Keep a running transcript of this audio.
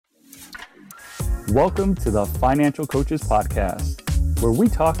Welcome to the Financial Coaches Podcast, where we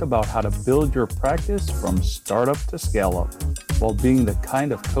talk about how to build your practice from startup to scale up while being the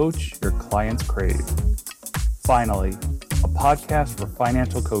kind of coach your clients crave. Finally, a podcast for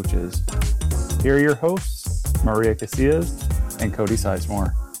financial coaches. Here are your hosts, Maria Casillas and Cody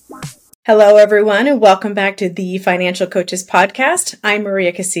Sizemore. Hello, everyone, and welcome back to the Financial Coaches Podcast. I'm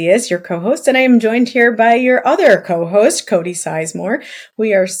Maria Casillas, your co-host, and I am joined here by your other co-host, Cody Sizemore.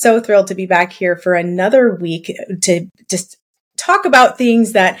 We are so thrilled to be back here for another week to just talk about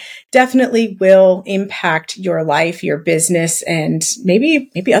things that definitely will impact your life, your business, and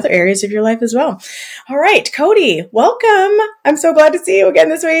maybe other areas of your life as well. All right, Cody, welcome. I'm so glad to see you again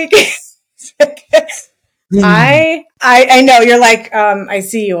this week. I know you're like, I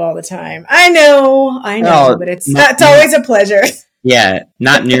see you all the time. I know, but it's always a pleasure. Yeah,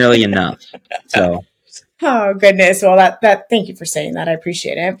 not nearly enough. So. Oh, goodness. Well, thank you for saying that. I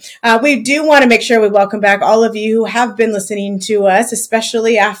appreciate it. We do want to make sure we welcome back all of you who have been listening to us,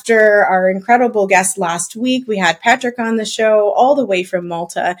 especially after our incredible guest last week. We had Patrick on the show all the way from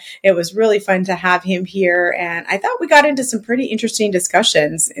Malta. It was really fun to have him here. And I thought we got into some pretty interesting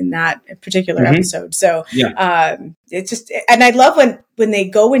discussions in that particular episode. So, it's just, and I love when they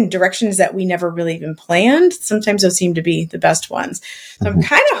go in directions that we never really even planned. Sometimes those seem to be the best ones. So I'm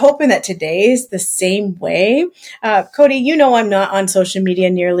kind of hoping that today is the same way. Cody, you know, I'm not on social media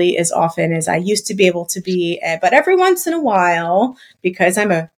nearly as often as I used to be able to be, but every once in a while, because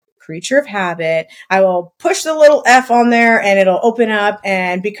I'm a creature of habit, I will push the little F on there and it'll open up.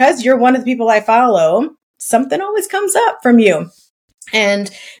 And because you're one of the people I follow, something always comes up from you.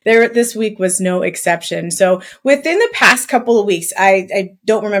 And this week was no exception. So within the past couple of weeks, I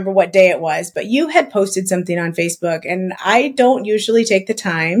don't remember what day it was, but you had posted something on Facebook, and I don't usually take the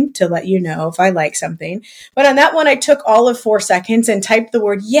time to let you know if I like something. But on that one, I took all of 4 seconds and typed the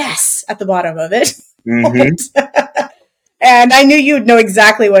word yes at the bottom of it. Mm-hmm. And I knew you'd know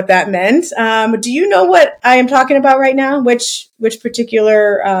exactly what that meant. Do you know what I am talking about right now? Which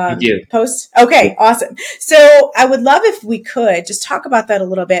particular post? Okay, awesome. So I would love if we could just talk about that a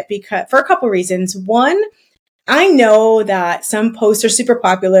little bit, because for a couple reasons. One, I know that some posts are super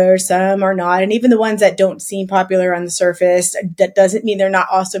popular, some are not. And even the ones that don't seem popular on the surface, that doesn't mean they're not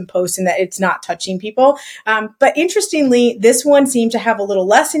awesome posts and that it's not touching people. But interestingly, this one seemed to have a little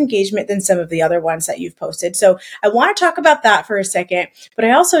less engagement than some of the other ones that you've posted. So I want to talk about that for a second, but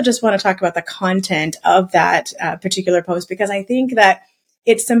I also just want to talk about the content of that particular post, because I think that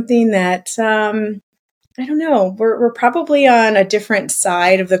it's something that, I don't know. We're probably on a different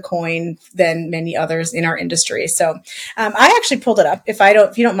side of the coin than many others in our industry. So I actually pulled it up.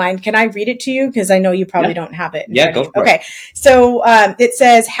 If you don't mind, can I read it to you? Because I know you probably don't have it. Yeah, go for it. Okay. So it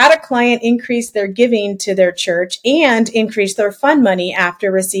says, had a client increase their giving to their church and increase their fund money after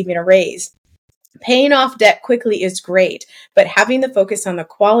receiving a raise. Paying off debt quickly is great, but having the focus on the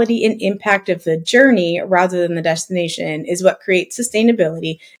quality and impact of the journey rather than the destination is what creates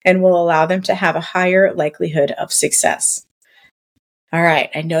sustainability and will allow them to have a higher likelihood of success. All right.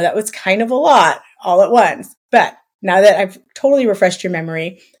 I know that was kind of a lot all at once, but now that I've totally refreshed your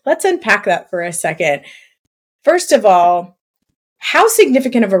memory, let's unpack that for a second. First of all, how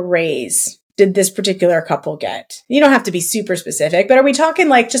significant of a raise did this particular couple get? You don't have to be super specific, but are we talking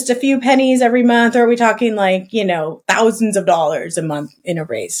like just a few pennies every month? Or are we talking like, thousands of dollars a month in a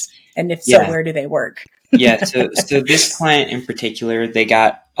raise? And if so, where do they work? Yeah. So this client in particular, they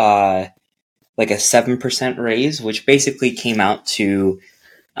got like a 7% raise, which basically came out to,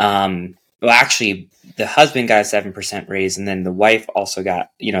 actually the husband got a 7% raise, and then the wife also got,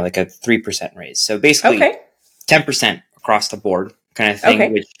 like a 3% raise. So basically 10% across the board kind of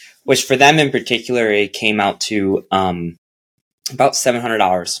thing, which for them in particular, it came out to about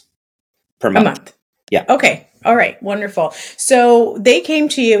 $700 per month. A month. Yeah. Okay. All right. Wonderful. So they came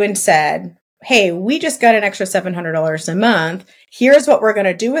to you and said, hey, we just got an extra $700 a month. Here's what we're going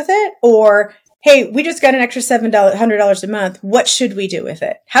to do with it. Or, hey, we just got an extra $700 a month. What should we do with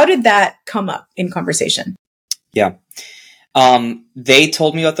it? How did that come up in conversation? Yeah. They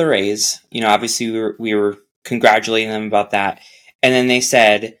told me about the raise. Obviously we were congratulating them about that. And then they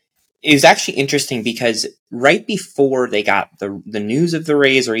said, it was actually interesting because right before they got the news of the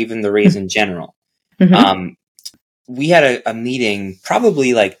raise, or even the raise in general, we had a meeting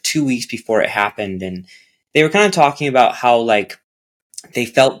probably like 2 weeks before it happened. And they were kind of talking about how like they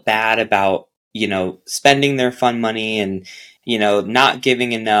felt bad about, spending their fund money and, not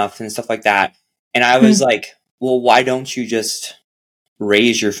giving enough and stuff like that. And I was like, well, why don't you just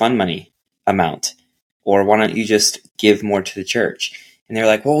raise your fund money amount? Or why don't you just give more to the church? And they're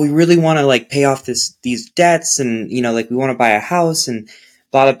like, well, we really want to like pay off these debts, and, like we want to buy a house. And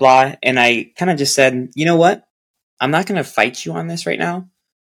blah, blah, blah. And I kind of just said, you know what? I'm not going to fight you on this right now.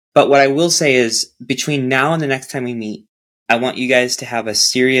 But what I will say is between now and the next time we meet, I want you guys to have a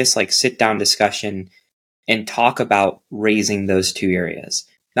serious, like, sit down discussion and talk about raising those two areas.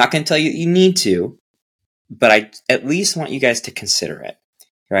 Not going to tell you you need to, but I at least want you guys to consider it.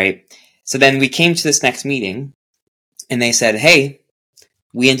 Right. So then we came to this next meeting and they said, hey,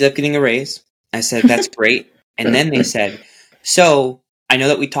 we ended up getting a raise. I said, that's great. And then they said, so I know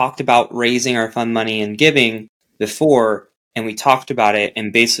that we talked about raising our fund money and giving before, and we talked about it.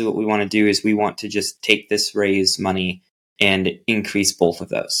 And basically what we want to do is we want to just take this raise money and increase both of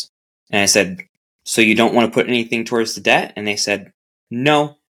those. And I said, so you don't want to put anything towards the debt? And they said,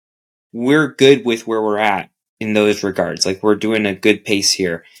 no, we're good with where we're at in those regards. Like, we're doing a good pace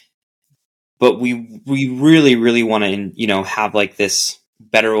here. But we really, really want to, have like this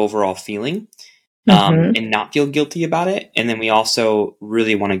better overall feeling and not feel guilty about it. And then we also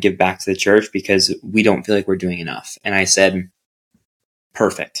really want to give back to the church because we don't feel like we're doing enough. And I said,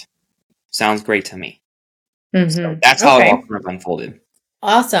 perfect. Sounds great to me. So that's how it all kind of unfolded.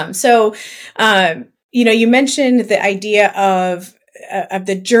 Awesome. So, you mentioned the idea of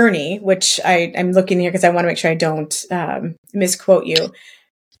the journey, which I'm looking here because I want to make sure I don't misquote you.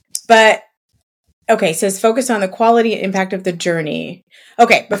 But okay, so it's focused on the quality and impact of the journey.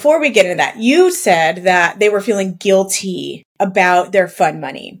 Okay, before we get into that, you said that they were feeling guilty about their fund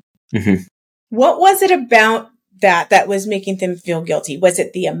money. Mm-hmm. What was it about that was making them feel guilty? Was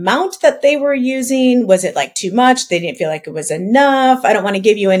it the amount that they were using? Was it like too much? They didn't feel like it was enough? I don't want to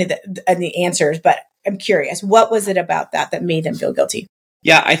give you any of the answers, but I'm curious. What was it about that made them feel guilty?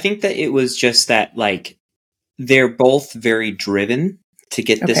 Yeah, I think that it was just that, like, they're both very driven to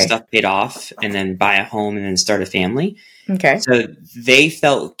get this stuff paid off and then buy a home and then start a family. Okay. So they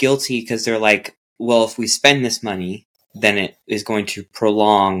felt guilty because they're like, well, if we spend this money, then it is going to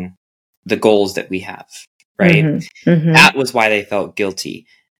prolong the goals that we have. Right. Mm-hmm. That was why they felt guilty.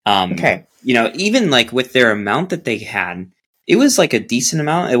 Okay. Even like with their amount that they had, it was like a decent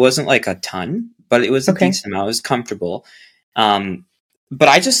amount. It wasn't like a ton, but it was a decent amount. It was comfortable. But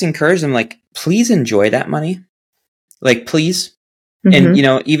I just encourage them, like, please enjoy that money. Like, please. And,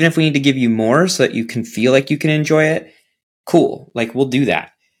 even if we need to give you more so that you can feel like you can enjoy it, cool. Like, we'll do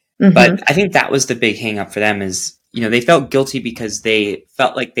that. But I think that was the big hang up for them is, they felt guilty because they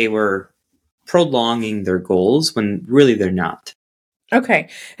felt like they were prolonging their goals when really they're not. Okay.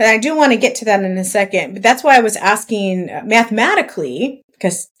 And I do want to get to that in a second, but that's why I was asking mathematically,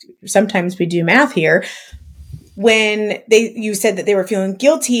 because sometimes we do math here. When you said that they were feeling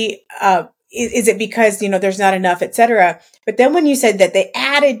guilty, is it because, there's not enough, et cetera? But then when you said that they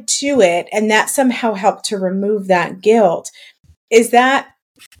added to it and that somehow helped to remove that guilt, is it,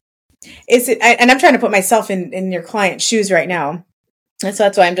 and I'm trying to put myself in your client's shoes right now. And so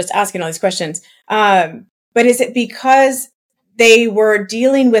that's why I'm just asking all these questions. But is it because they were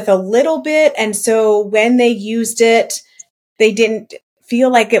dealing with a little bit, and so when they used it, they didn't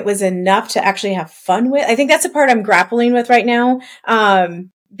feel like it was enough to actually have fun with? I think that's the part I'm grappling with right now.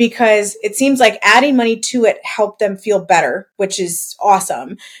 Because it seems like adding money to it helped them feel better, which is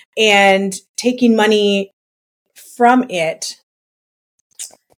awesome. And taking money from it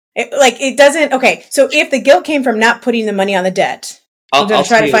doesn't. Okay. So if the guilt came from not putting the money on the debt, I'll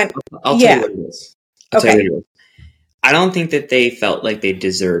tell you what it is. I don't think that they felt like they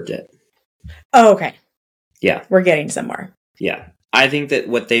deserved it. Oh, okay. Yeah. We're getting somewhere. Yeah. I think that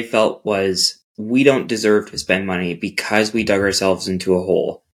what they felt was, we don't deserve to spend money because we dug ourselves into a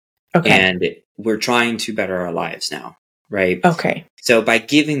hole. Okay. And we're trying to better our lives now. Right. Okay. So by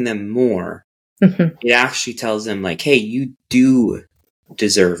giving them more, it actually tells them, like, hey, you do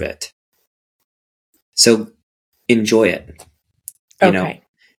deserve it. So enjoy it.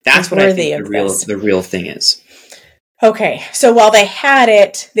 That's what I think the real thing is. Okay. So while they had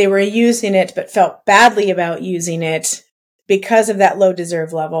it, they were using it, but felt badly about using it because of that low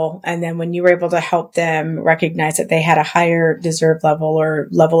deserve level. And then when you were able to help them recognize that they had a higher deserve level or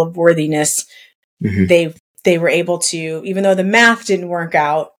level of worthiness, they were able to, even though the math didn't work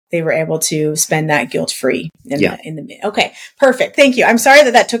out, they were able to spend that guilt-free okay, perfect. Thank you. I'm sorry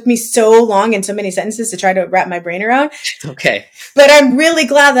that took me so long in so many sentences to try to wrap my brain around. Okay. But I'm really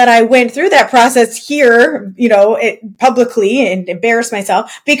glad that I went through that process here, publicly and embarrassed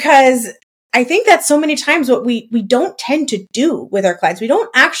myself, because I think that so many times what we don't tend to do with our clients, we don't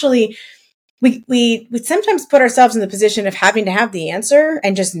actually, we sometimes put ourselves in the position of having to have the answer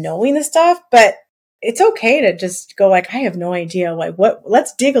and just knowing the stuff, but it's okay to just go like, I have no idea, like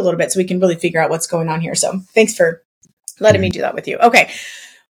let's dig a little bit so we can really figure out what's going on here. So thanks for letting me do that with you. Okay.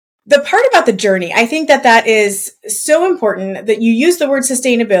 the part about the journey, I think that is so important that you use the word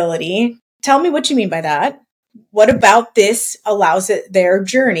sustainability. Tell me what you mean by that. What about this allows their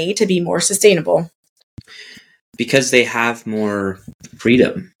journey to be more sustainable? Because they have more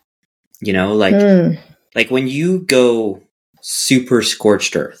freedom, like when you go super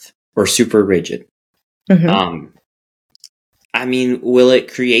scorched earth or super rigid, will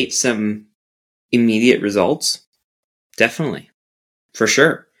it create some immediate results? Definitely, for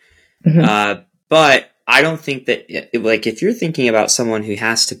sure. But I don't think that, like, if you're thinking about someone who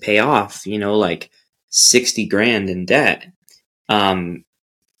has to pay off, like 60 grand in debt,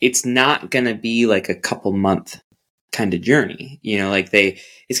 it's not going to be like a couple month kind of journey,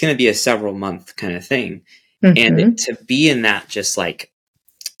 it's going to be a several month kind of thing. And to be in that just like,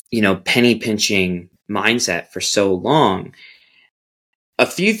 penny pinching mindset for so long, a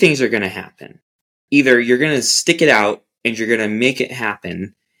few things are going to happen. Either you're going to stick it out and you're going to make it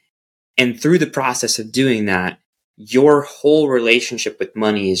happen. And through the process of doing that, your whole relationship with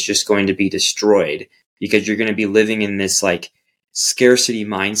money is just going to be destroyed because you're going to be living in this like scarcity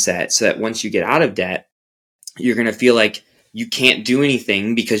mindset. So that once you get out of debt, you're going to feel like you can't do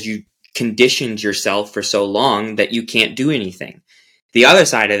anything because you conditioned yourself for so long that you can't do anything. The other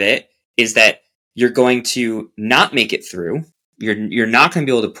side of it is that you're going to not make it through. You're not going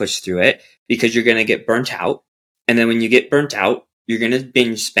to be able to push through it because you're going to get burnt out. And then when you get burnt out, you're going to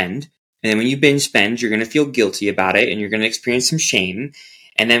binge spend. And then when you binge spend, you're going to feel guilty about it and you're going to experience some shame.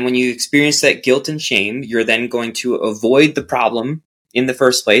 And then when you experience that guilt and shame, you're then going to avoid the problem in the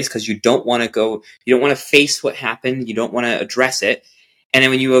first place because you don't want to face what happened. You don't want to address it. And then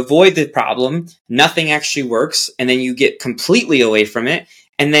when you avoid the problem, nothing actually works. And then you get completely away from it.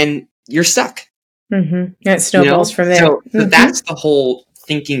 And then you're stuck. It snowballs from there. So that's the whole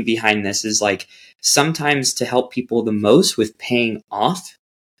thinking behind this, is like sometimes to help people the most with paying off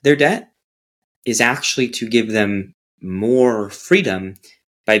their debt is actually to give them more freedom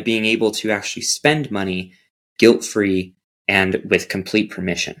by being able to actually spend money guilt-free and with complete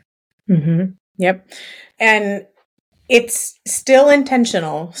permission. Yep. And it's still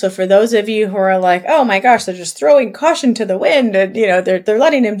intentional. So for those of you who are like, oh my gosh, they're just throwing caution to the wind and, they're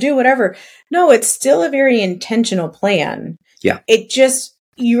letting him do whatever. No, it's still a very intentional plan. Yeah.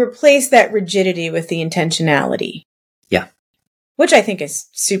 You replace that rigidity with the intentionality. Yeah. Which I think is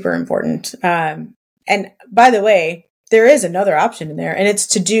super important. And by the way, there is another option in there, and it's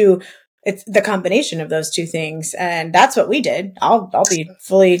the combination of those two things. And that's what we did. I'll be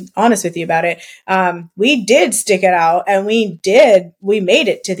fully honest with you about it. We did stick it out and we made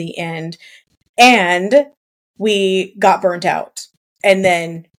it to the end, and we got burnt out and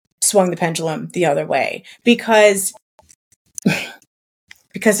then swung the pendulum the other way because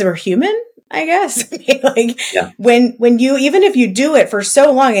we're human, I guess. When you, even if you do it for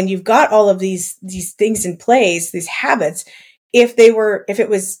so long and you've got all of these things in place, these habits, if it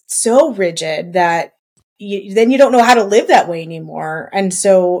was so rigid that then you don't know how to live that way anymore. And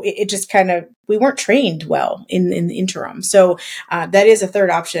so it just we weren't trained well in the interim. So that is a third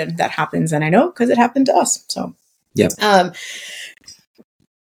option that happens. And I know because it happened to us. So yeah.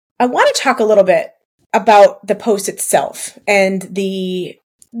 I want to talk a little bit about the post itself and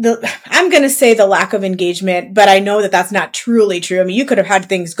I'm going to say the lack of engagement, but I know that that's not truly true. I mean, you could have had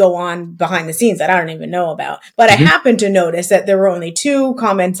things go on behind the scenes that I don't even know about, but I happened to notice that there were only 2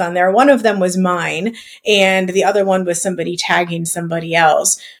 comments on there. One of them was mine and the other one was somebody tagging somebody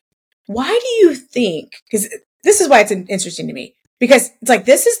else. Why do you think, because this is why it's interesting to me, because it's like,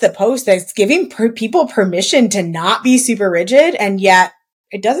 this is the post that's giving people permission to not be super rigid. And yet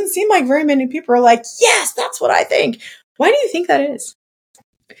it doesn't seem like very many people are like, yes, that's what I think. Why do you think that is?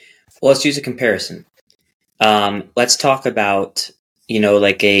 Well, let's use a comparison. Let's talk about,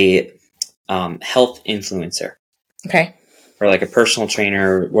 like a health influencer. Okay. Or like a personal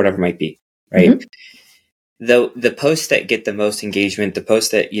trainer or whatever it might be, right? The posts that get the most engagement, the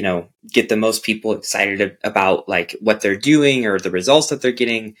posts that, get the most people excited about like what they're doing or the results that they're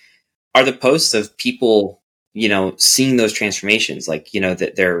getting are the posts of people, seeing those transformations, like,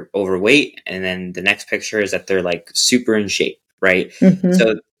 that they're overweight. And then the next picture is that they're like super in shape, right?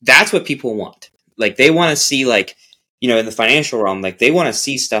 So that's what people want. Like they want to see like, in the financial realm, like they want to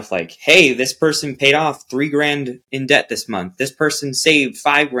see stuff like, hey, this person paid off $3,000 in debt this month. This person saved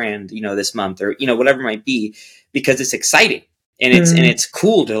 $5,000, this month, or, whatever it might be, because it's exciting and it's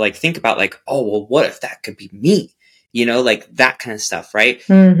cool to like think about like, oh, well, what if that could be me? Like that kind of stuff. Right.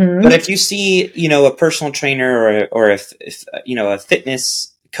 But if you see, a personal trainer or if a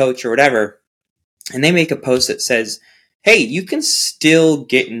fitness coach or whatever, and they make a post that says, hey, you can still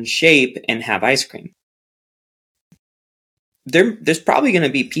get in shape and have ice cream. there's probably going to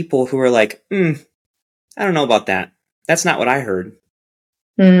be people who are like, I don't know about that. That's not what I heard.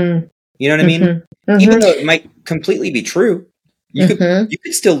 Mm. You know what I mean? Mm-hmm. Even though it might completely be true, you Mm-hmm.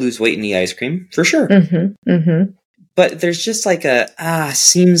 could still lose weight and eat ice cream for sure. Mm-hmm. Mm-hmm. But there's just like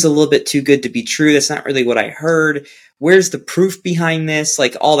seems a little bit too good to be true. That's not really what I heard. Where's the proof behind this?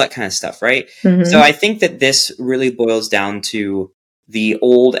 Like all that kind of stuff, right? Mm-hmm. So I think that this really boils down to the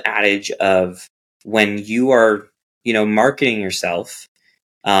old adage of when you are, marketing yourself,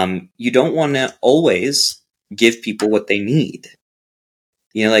 you don't want to always give people what they need.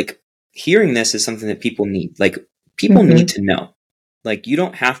 Like hearing this is something that people need. Like people Mm-hmm. need to know. Like you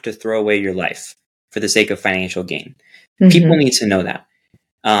don't have to throw away your life for the sake of financial gain. Mm-hmm. People need to know that.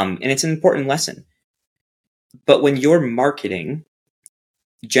 And it's an important lesson. But when you're marketing,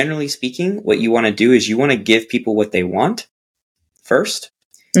 generally speaking, what you want to do is you want to give people what they want first.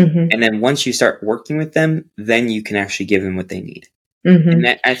 Mm-hmm. And then once you start working with them, then you can actually give them what they need. Mm-hmm.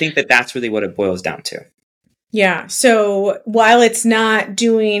 And I think that that's really what it boils down to. Yeah. So while it's not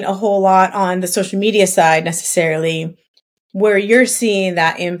doing a whole lot on the social media side necessarily, where you're seeing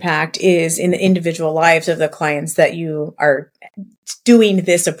that impact is in the individual lives of the clients that you are doing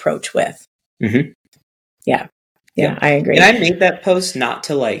this approach with. Mm-hmm. Yeah. Yeah, I agree. And I made that post not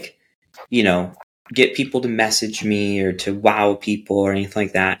to get people to message me or to wow people or anything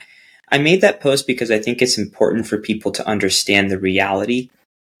like that. I made that post because I think it's important for people to understand the reality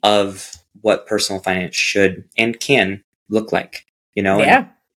of what personal finance should and can look like, Yeah.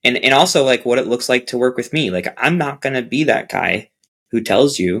 And also like what it looks like to work with me. Like I'm not going to be that guy who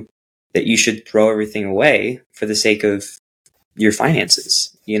tells you that you should throw everything away for the sake of your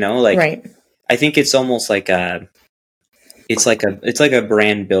finances, Right. I think it's almost like it's like a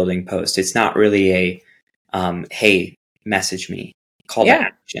brand building post. It's not really a, hey, message me, call to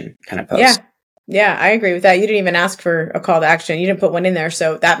action kind of post. Yeah. Yeah, I agree with that. You didn't even ask for a call to action. You didn't put one in there.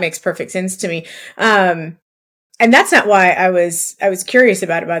 So that makes perfect sense to me. And that's not why I was curious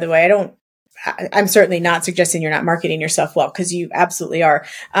about it, by the way. I'm certainly not suggesting you're not marketing yourself well, because you absolutely are.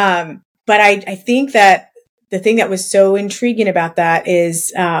 But I think that the thing that was so intriguing about that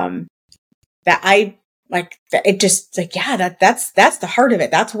is, that I like that it just like, that's the heart of it.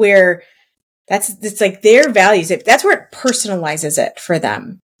 That's where it's like their values. That's where it personalizes it for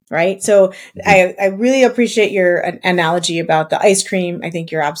them. Right. So I really appreciate your analogy about the ice cream. I think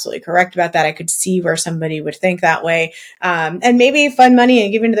you're absolutely correct about that. I could see where somebody would think that way. And maybe fund money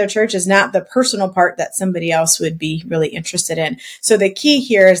and giving to their church is not the personal part that somebody else would be really interested in. So the key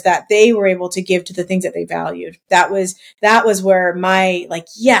here is that they were able to give to the things that they valued. That was where my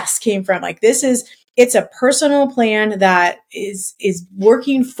yes came from. It's a personal plan that is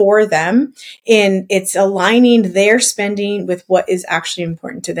working for them, and it's aligning their spending with what is actually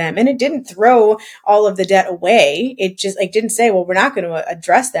important to them. And it didn't throw all of the debt away. It just didn't say, well, we're not going to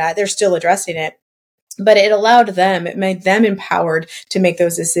address that. They're still addressing it. But it made them empowered to make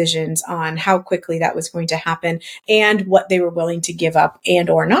those decisions on how quickly that was going to happen and what they were willing to give up and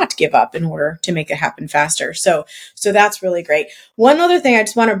or not give up in order to make it happen faster. So that's really great. One other thing I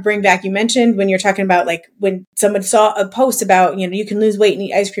just want to bring back, you mentioned when you're talking about when someone saw a post about, you can lose weight and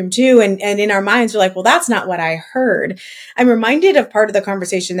eat ice cream too. And in our minds, we're like, well, that's not what I heard. I'm reminded of part of the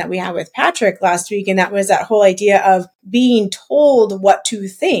conversation that we had with Patrick last week. And that was that whole idea of being told what to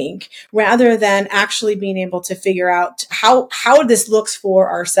think rather than actually being able to figure out how this looks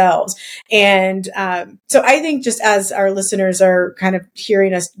for ourselves. And so I think just as our listeners are kind of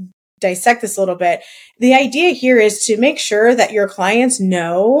hearing us dissect this a little bit, the idea here is to make sure that your clients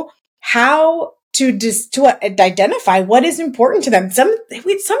know how to identify what is important to them. Sometimes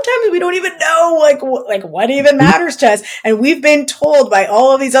we don't even know what even matters to us. And we've been told by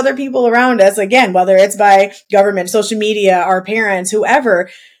all of these other people around us, again, whether it's by government, social media, our parents, whoever,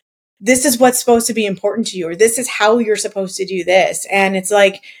 this is what's supposed to be important to you, or this is how you're supposed to do this. And it's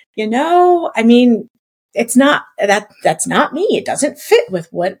like, it's not that's not me. It doesn't fit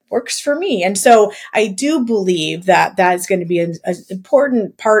with what works for me. And so I do believe that is going to be an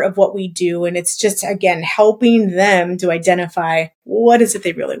important part of what we do. And it's just, again, helping them to identify what is it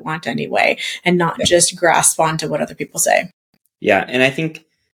they really want anyway, and not just grasp onto what other people say. Yeah. And I think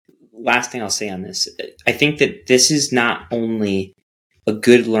last thing I'll say on this, I think that this is not only a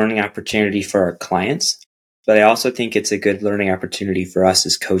good learning opportunity for our clients, but I also think it's a good learning opportunity for us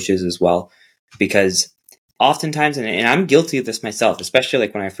as coaches as well, because oftentimes, and I'm guilty of this myself, especially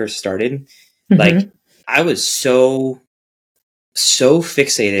when I first started, I was so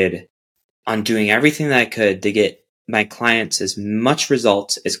fixated on doing everything that I could to get my clients as much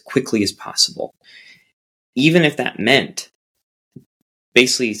results as quickly as possible. Even if that meant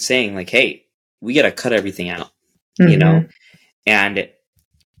basically saying hey, we got to cut everything out, and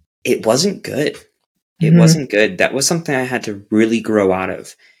it wasn't good. It wasn't good. That was something I had to really grow out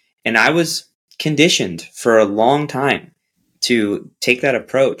of. And I was conditioned for a long time to take that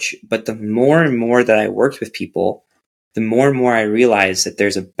approach. But the more and more that I worked with people, the more and more I realized that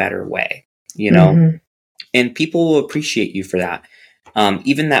there's a better way, and people will appreciate you for that.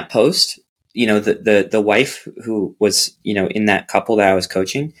 Even that post, the wife who was, in that couple that I was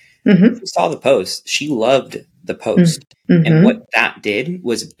coaching, she saw the post. She loved the post. And what that did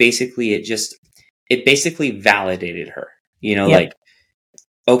was basically, it basically validated her, like,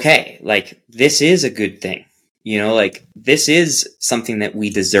 okay, like this is a good thing, like this is something that we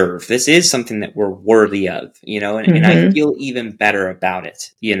deserve. This is something that we're worthy of, and I feel even better about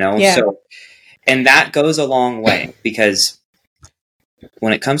it, So, and that goes a long way, because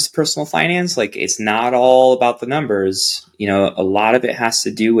when it comes to personal finance, like it's not all about the numbers, a lot of it has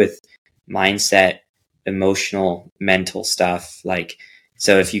to do with mindset, emotional, mental stuff. Like,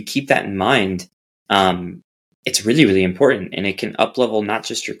 so if you keep that in mind, it's really, really important, and it can up-level not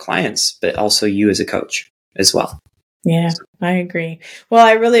just your clients, but also you as a coach as well. Yeah, I agree. Well,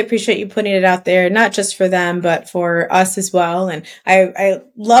 I really appreciate you putting it out there, not just for them, but for us as well. And I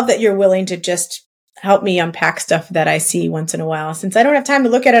love that you're willing to just help me unpack stuff that I see once in a while, since I don't have time to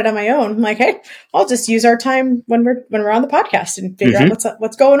look at it on my own. I'm like, hey, I'll just use our time when we're on the podcast and figure out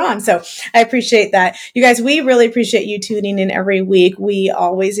what's going on. So I appreciate that. You guys, we really appreciate you tuning in every week. We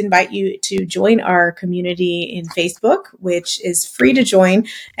always invite you to join our community in Facebook, which is free to join.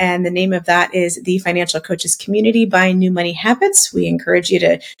 And the name of that is the Financial Coaches Community by New Money Habits. We encourage you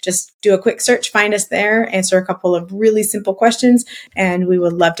to just do a quick search, find us there, answer a couple of really simple questions, and we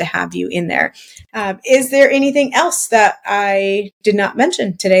would love to have you in there. Is there anything else that I did not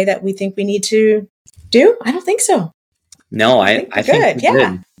mention today that we think we need to do? I don't think so. No, I think we're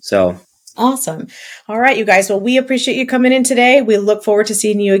good. So awesome. All right, you guys. Well, we appreciate you coming in today. We look forward to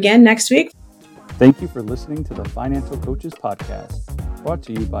seeing you again next week. Thank you for listening to the Financial Coaches Podcast, brought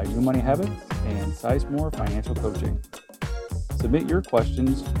to you by New Money Habits and Sizemore Financial Coaching. Submit your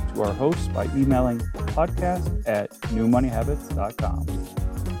questions to our hosts by emailing podcast@newmoneyhabits.com.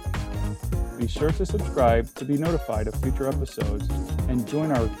 Be sure to subscribe to be notified of future episodes and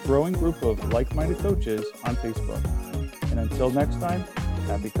join our growing group of like-minded coaches on Facebook. And until next time,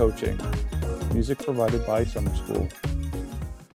 happy coaching. Music provided by Summer School.